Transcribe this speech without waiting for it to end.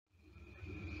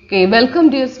Okay, welcome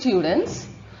dear students.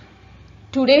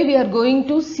 Today we are going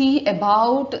to see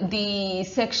about the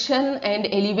section and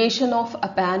elevation of a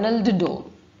paneled door.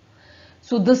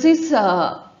 So this is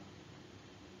our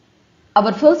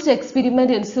first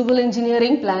experiment in civil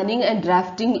engineering planning and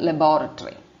drafting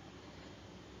laboratory.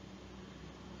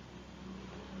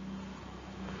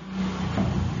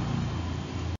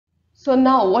 So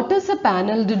now what is a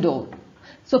paneled door?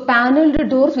 So paneled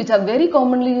doors, which are very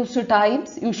commonly used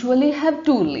types, usually have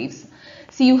two leaves.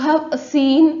 See, you have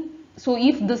seen, so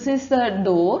if this is the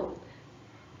door,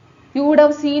 you would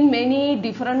have seen many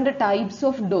different types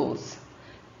of doors.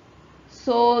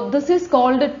 So this is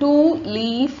called a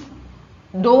two-leaf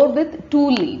door with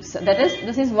two leaves. That is,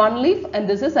 this is one leaf and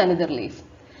this is another leaf.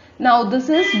 Now this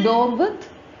is door with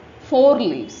four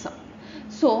leaves.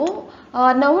 So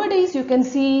nowadays you can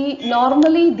see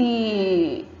normally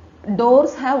the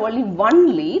doors have only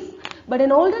one leaf, but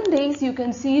in olden days you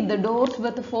can see the doors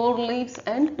with four leaves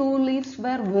and two leaves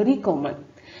were very common,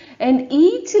 and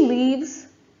each leaves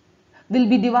will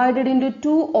be divided into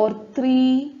two or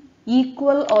three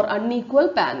equal or unequal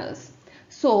panels.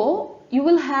 So you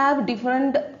will have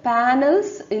different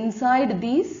panels inside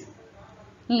these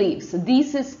leaves.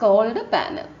 This is called a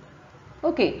panel.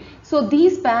 Okay, so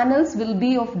these panels will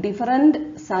be of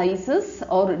different sizes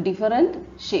or different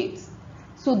shapes.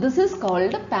 So this is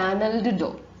called a paneled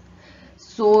door.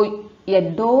 So a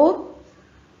door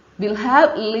will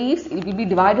have leaves, it will be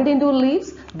divided into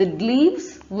leaves. The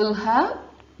leaves will have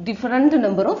different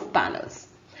number of panels.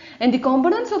 And the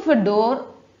components of a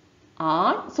door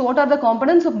are, so what are the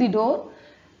components of the door?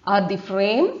 Are the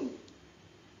frame,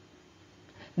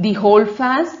 the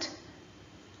holdfast,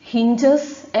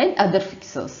 hinges and other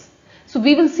fixtures. So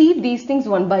we will see these things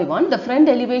one by one. The front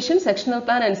elevation, sectional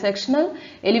plan and sectional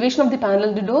elevation of the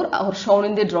paneled door are shown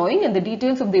in the drawing, and the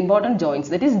details of the important joints,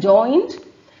 that is joint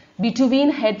between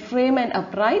head frame and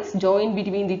uprights, joint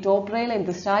between the top rail and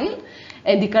the stile,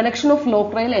 and the connection of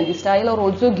lock rail and the stile are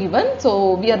also given.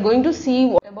 So we are going to see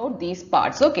what about these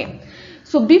parts. Okay.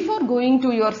 So before going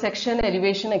to your section,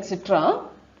 elevation, etc.,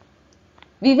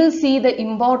 we will see the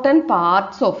important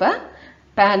parts of a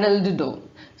paneled door.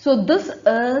 So this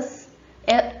is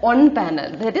one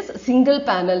panel, that is single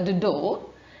paneled door,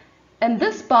 and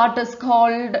this part is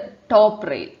called top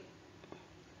rail.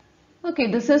 Okay,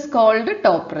 this is called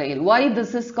top rail. Why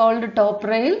this is called top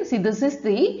rail? See, this is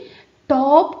the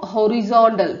top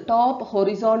horizontal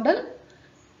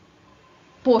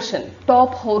portion,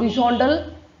 top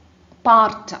horizontal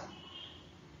part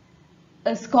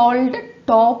is called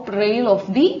top rail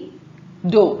of the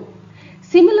door.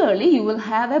 Similarly, you will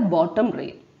have a bottom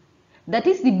rail. That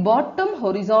is, the bottom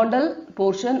horizontal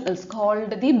portion is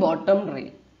called the bottom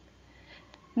rail.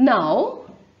 Now,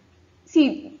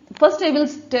 see, first I will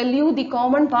tell you the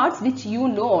common parts which you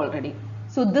know already.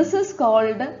 So this is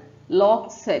called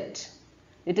lock set.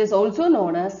 It is also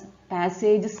known as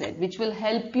passage set, which will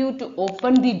help you to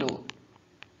open the door.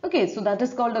 Okay, so that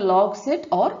is called a lock set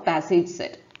or passage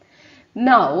set.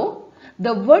 Now,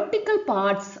 the vertical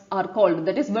parts are called,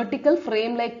 that is vertical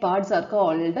frame like parts are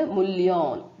called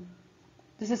mullion.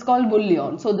 This is called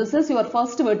mullion. So this is your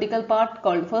first vertical part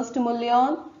called first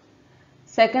mullion,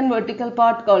 second vertical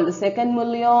part called second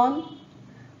mullion,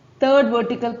 third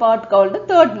vertical part called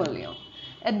third mullion.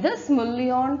 And this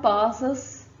mullion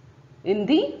passes in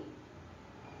the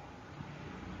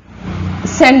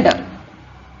center.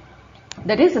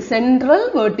 That is, the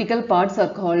central vertical parts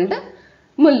are called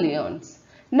mullions.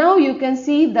 Now you can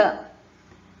see the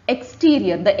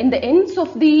exterior, in the ends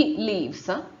of the leaves,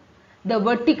 the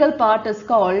vertical part is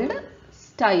called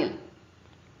stile.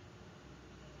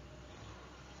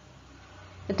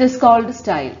 It is called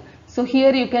stile. So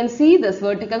here you can see this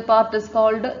vertical part is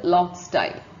called lock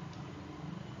stile.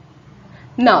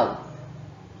 Now,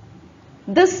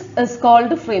 this is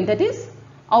called frame. That is,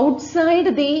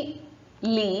 outside the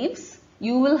leaves,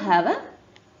 you will have a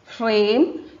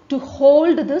frame to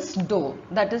hold this door.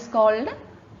 That is called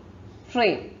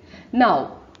frame.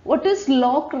 Now, what is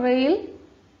lock rail?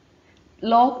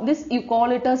 This you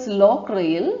call it as lock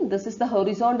rail. This is the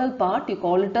horizontal part. You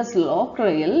call it as lock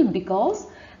rail because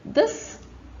this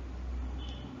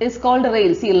is called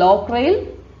rail. See, lock rail.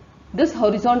 This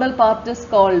horizontal part is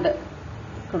called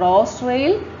cross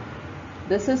rail.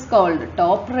 This is called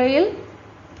top rail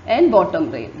and bottom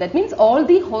rail. That means all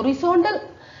the horizontal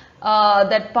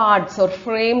that parts or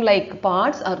frame like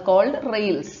parts are called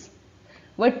rails.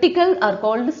 Vertical are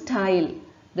called stile.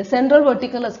 The central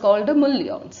vertical is called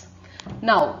mullions.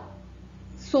 Now,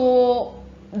 so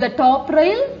the top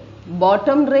rail,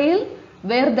 bottom rail,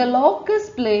 where the lock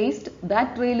is placed,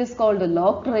 that rail is called a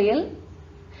lock rail,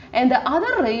 and the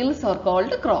other rails are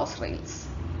called cross rails.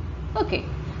 Okay,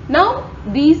 now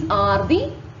these are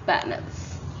the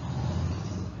panels.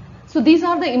 So these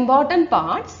are the important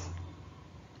parts.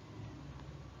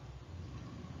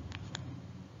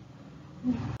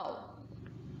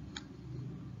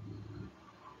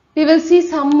 We will see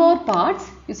some more parts.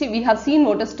 You see, we have seen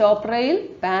what is top rail,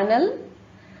 panel.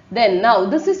 Then now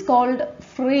this is called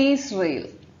freeze rail.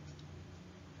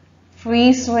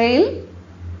 Freeze rail.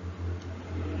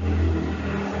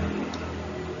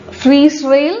 Freeze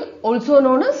rail, also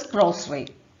known as cross rail.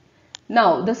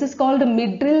 Now this is called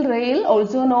mid-rail rail,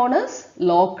 also known as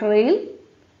lock rail.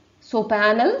 So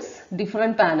panels,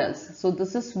 different panels. So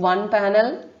this is one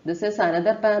panel, this is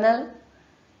another panel.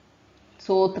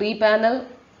 So 3 panel,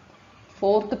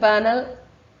 4th panel,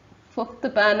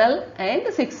 5th panel and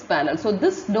 6th panel. So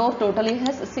this door totally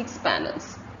has 6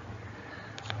 panels.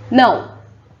 Now,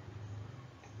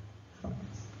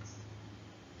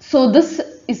 so this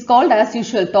is called as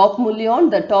usual top mullion,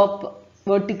 the top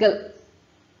vertical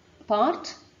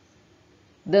part,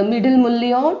 the middle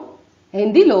mullion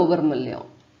and the lower mullion.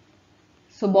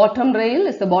 So bottom rail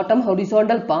is the bottom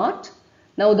horizontal part.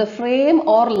 Now the frame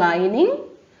or lining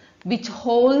which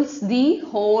holds the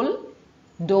whole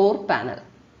door panel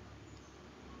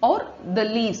or the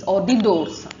leaves or the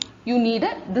doors. You need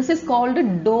this is called a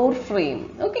door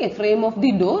frame. Okay, frame of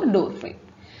the door frame.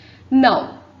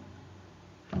 Now,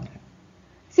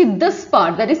 see this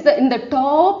part, that is in the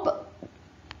top,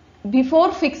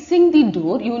 before fixing the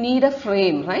door you need a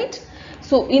frame, right?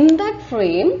 So in that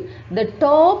frame, the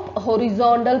top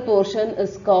horizontal portion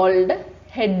is called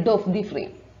head of the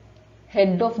frame.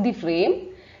 Head of the frame,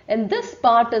 and this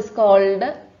part is called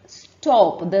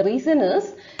stop. The reason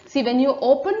is, see, when you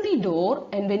open the door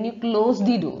and when you close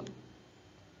the door.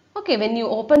 Okay, when you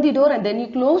open the door and then you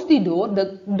close the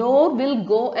door will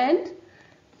go and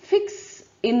fix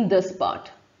in this part.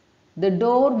 The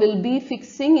door will be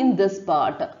fixing in this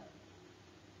part.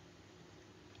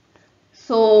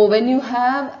 So when you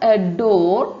have a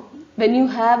door, when you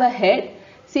have a head,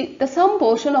 see, some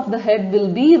portion of the head will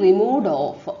be removed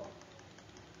off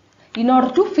in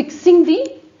order to fixing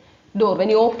the door. When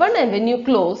you open and when you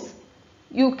close,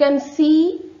 you can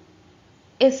see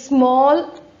a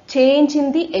small change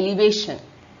in the elevation,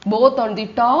 both on the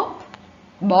top,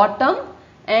 bottom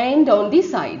and on the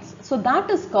sides. So that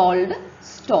is called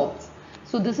stops.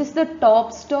 So this is the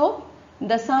top stop.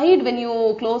 The side, when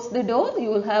you close the door, you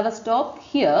will have a stop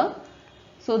here.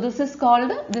 So this is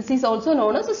called, this is also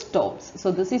known as stops.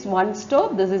 So this is one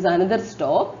stop, this is another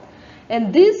stop.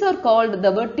 And these are called,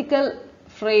 the vertical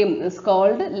frame is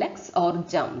called legs or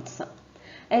jumps.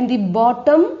 And the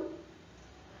bottom,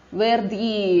 where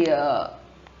the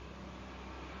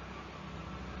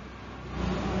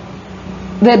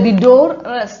door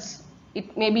rests,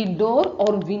 it may be door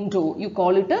or window, you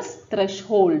call it as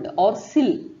threshold or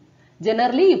sill.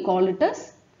 Generally you call it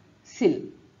as sill.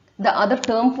 The other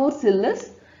term for sill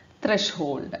is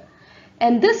threshold.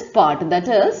 And this part, that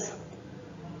is,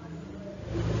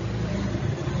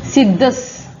 see,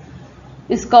 this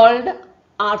is called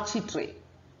architrave.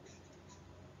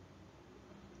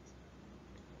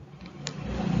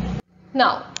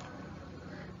 Now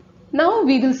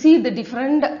we will see the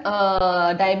different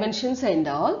dimensions and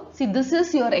all. See, this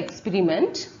is your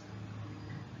experiment.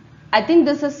 I think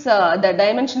this is, the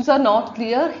dimensions are not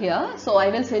clear here. So I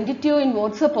will send it to you in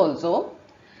WhatsApp also.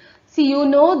 See, you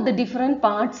know the different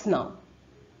parts now.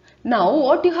 Now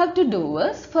what you have to do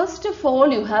is, first of all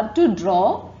you have to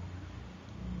draw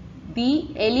the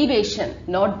elevation,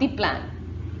 not the plan.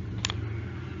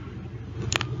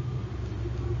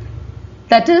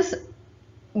 That is,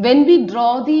 when we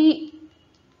draw the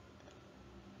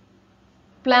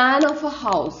plan of a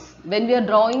house, when we are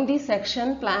drawing the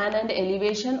section, plan and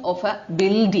elevation of a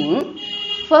building,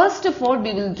 first of all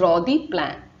we will draw the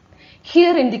plan.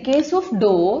 Here in the case of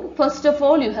door, first of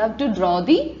all you have to draw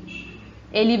the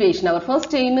elevation. Our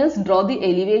first aim is draw the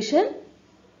elevation,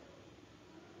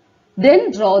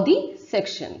 then draw the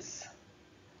sections.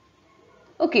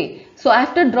 Okay, so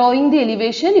after drawing the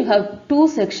elevation, you have two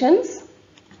sections.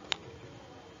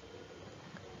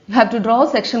 You have to draw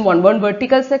section one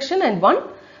vertical section and one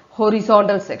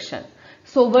horizontal section.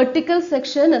 So vertical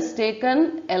section is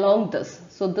taken along this.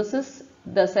 So this is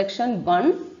the section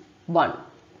 1, 1.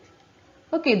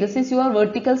 Okay, this is your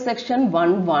vertical section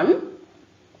 1, 1.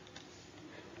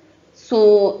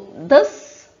 So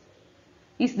this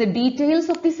is the details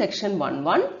of the section 1,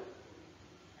 1.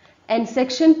 And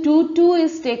section 2, 2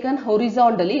 is taken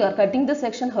horizontally. You are cutting the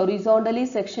section horizontally,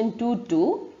 section 2,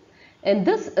 2. And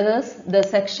this is the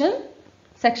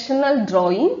sectional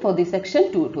drawing for the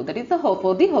section 2, 2. That is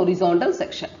for the horizontal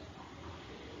section.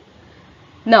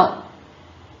 Now,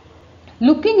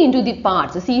 looking into the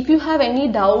parts. See, if you have any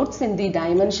doubts in the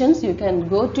dimensions, you can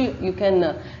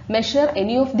measure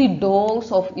any of the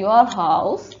doors of your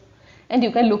house and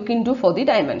you can look into for the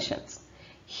dimensions.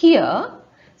 Here,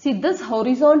 see, this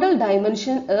horizontal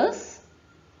dimension is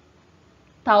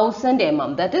 1000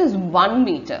 mm, that is 1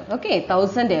 meter, okay,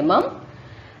 1000 mm,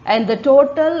 and the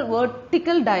total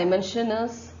vertical dimension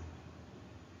is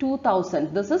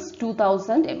 2000. This is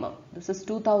 2000 mm. This is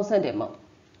 2000 mm.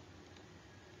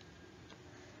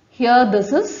 Here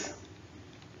this is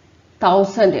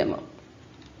 1000 mm.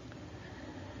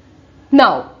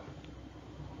 Now,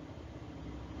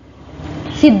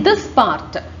 see this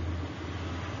part,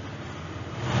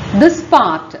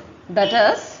 that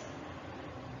is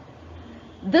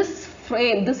this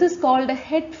frame, this is called a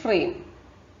head frame.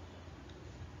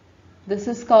 This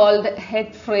is called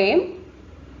head frame.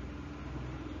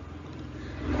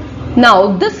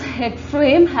 Now this head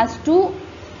frame has to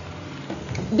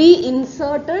be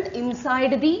inserted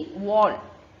inside the wall.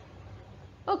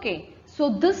 Okay, so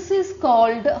this is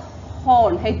called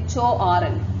horn,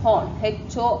 H-O-R-N, horn,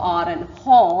 H-O-R-N,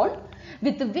 horn,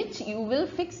 with which you will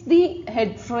fix the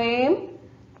head frame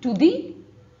to the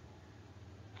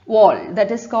wall.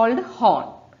 That is called horn.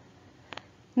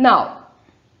 Now,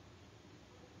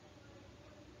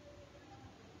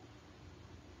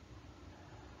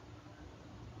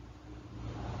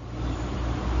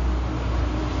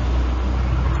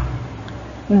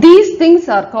 these things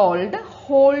are called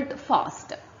hold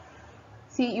fast.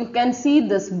 See, you can see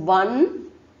this 1,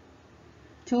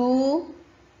 2,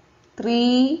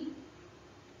 3,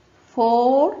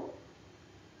 4,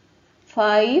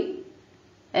 5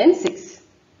 and 6.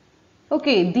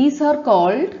 Okay, these are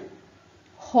called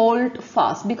hold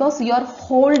fast because you are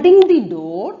holding the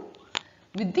door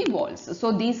with the walls.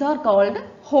 So these are called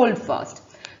hold fast.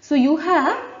 So you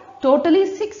have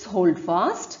totally 6 hold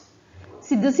fast.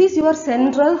 See, this is your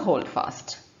central hold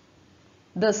fast.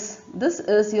 This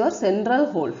is your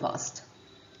central hold fast.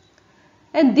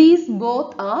 And these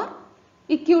both are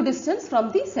equidistant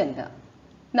from the center.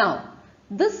 Now,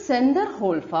 this center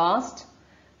hold fast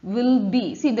will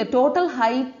be, see, the total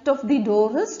height of the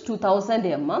door is 2000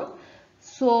 mm.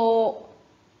 So,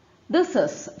 this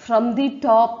is from the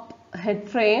top head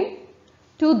frame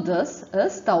to this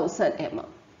is 1000 mm.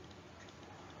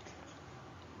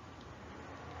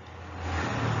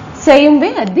 Same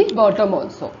way at the bottom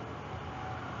also.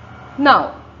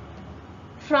 Now,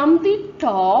 from the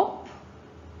top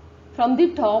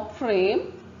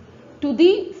frame to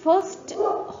the first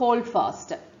hold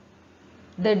fast,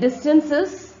 the distance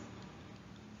is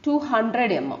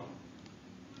 200 mm.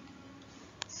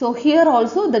 So here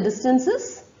also the distance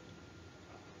is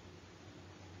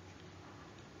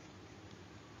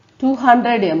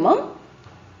 200 mm.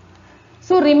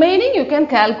 So remaining you can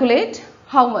calculate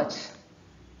how much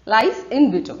lies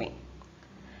in between.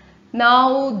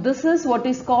 Now this is what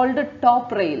is called a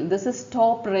top rail. This is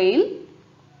top rail.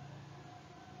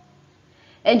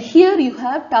 And here you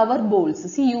have tower bolts.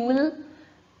 See, you will,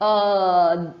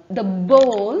 the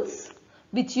bolts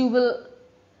which you will,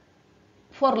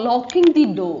 for locking the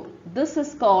door, this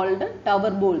is called tower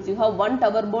bolts. You have one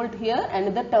tower bolt here,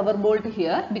 another tower bolt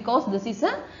here, because this is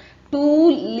a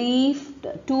two leaves.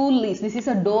 This is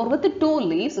a door with 2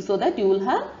 leaves, so that you will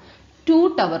have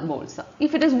 2 tower bolts.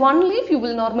 If it is 1 leaf, you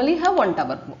will normally have one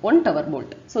tower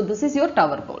bolt. So this is your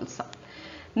tower bolts.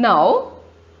 Now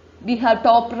we have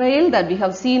top rail that we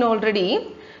have seen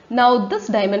already. Now this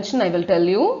dimension I will tell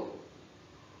you.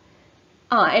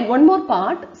 And one more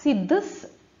part. See this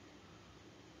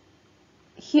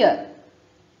here.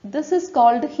 This is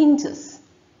called hinges.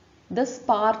 This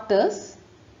part is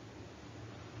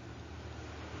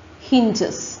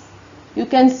hinges. You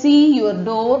can see your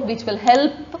door, which will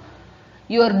help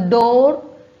your door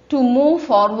to move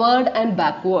forward and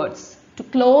backwards, to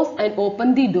close and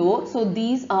open the door. So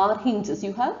these are hinges.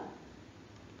 You have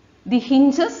the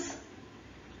hinges.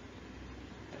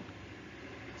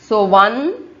 So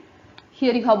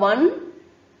here you have 1,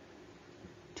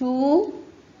 2,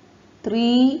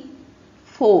 3,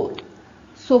 4.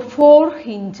 So 4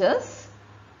 hinges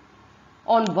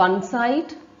on one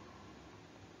side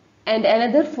and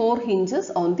another 4 hinges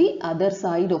on the other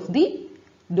side of the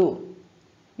door.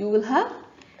 You will have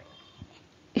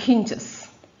hinges.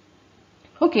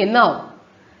 Okay, now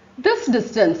this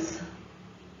distance,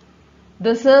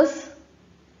 this is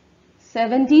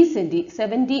 70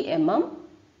 mm.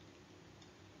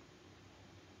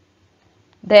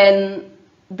 Then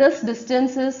this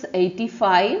distance is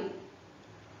 85.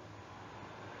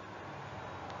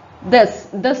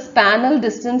 This panel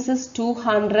distance is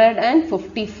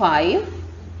 255.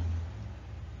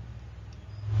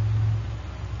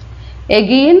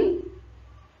 Again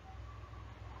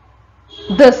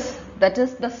this, that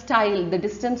is the stile, the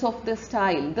distance of this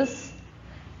stile. This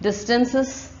distance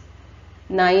is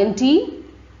 90.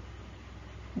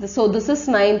 So this is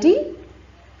 90.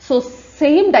 So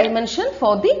same dimension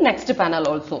for the next panel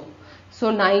also. So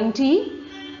 90,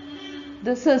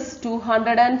 this is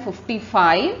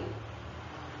 255,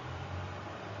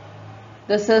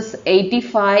 this is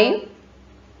 85,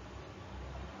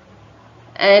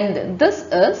 and this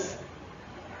is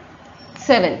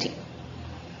 70.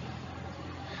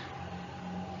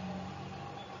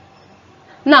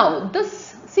 Now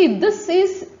this, see, this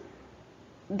is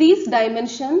these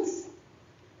dimensions.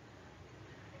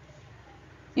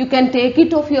 You can take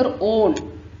it of your own.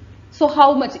 So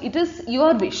how much? It is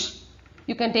your wish.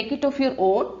 You can take it of your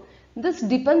own. This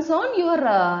depends on your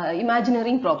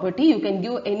imagineering property. You can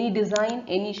give any design,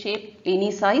 any shape,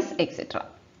 any size, etc.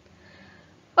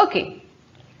 Okay.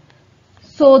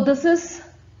 So this is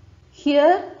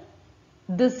here.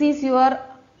 This is your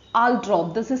awl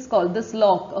drop. This is called this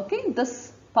lock. Okay.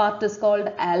 This part is called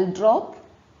awl drop.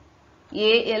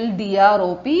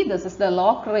 ALDROP. This is the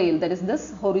lock rail. That is,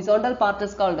 this horizontal part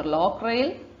is called lock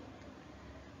rail,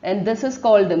 and this is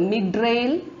called the mid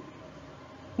rail.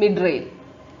 Mid rail.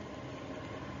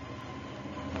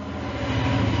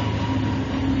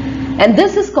 And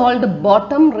this is called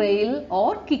bottom rail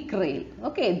or kick rail.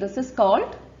 Okay, this is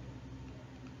called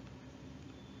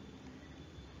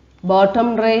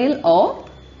bottom rail or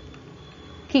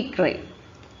kick rail.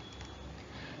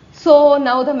 So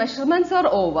now the measurements are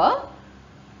over.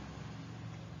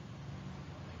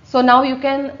 So now you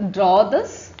can draw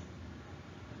this.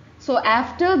 So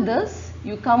after this,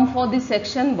 you come for the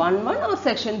section 1-1 or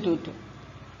section 2-2.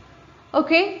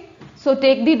 Okay. So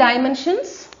take the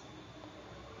dimensions.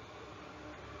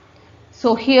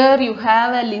 So here you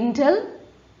have a lintel.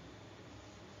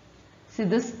 See,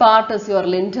 this part is your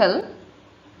lintel.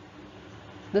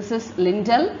 This is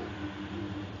lintel.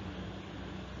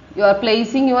 You are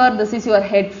placing your, this is your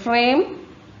head frame.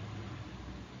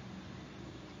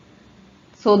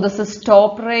 So this is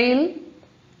top rail.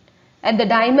 And the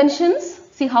dimensions,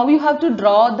 see how you have to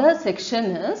draw the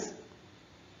section is,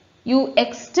 you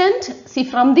extend, see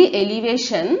from the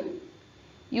elevation,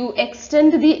 you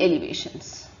extend the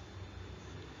elevations.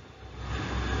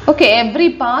 Okay,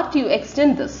 every part you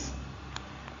extend this.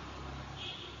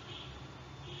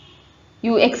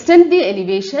 You extend the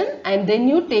elevation and then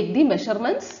you take the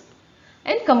measurements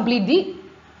and complete the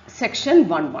section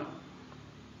 1-1.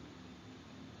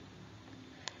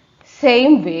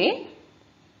 Same way,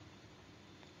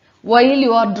 while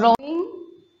you are drawing,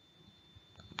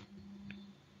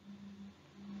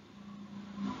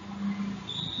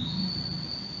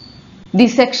 the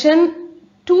section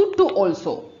 2-2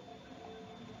 also,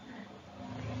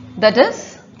 that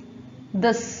is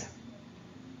this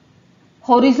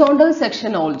horizontal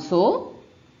section also,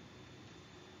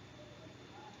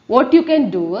 what you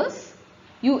can do is,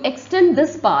 you extend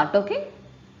this part, okay.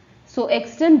 So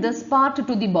extend this part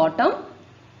to the bottom,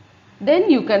 then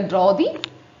you can draw the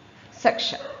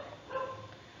section.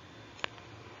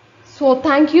 So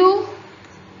thank you.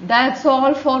 That's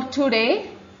all for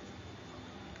today.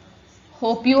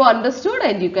 Hope you understood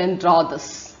and you can draw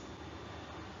this.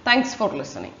 Thanks for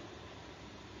listening.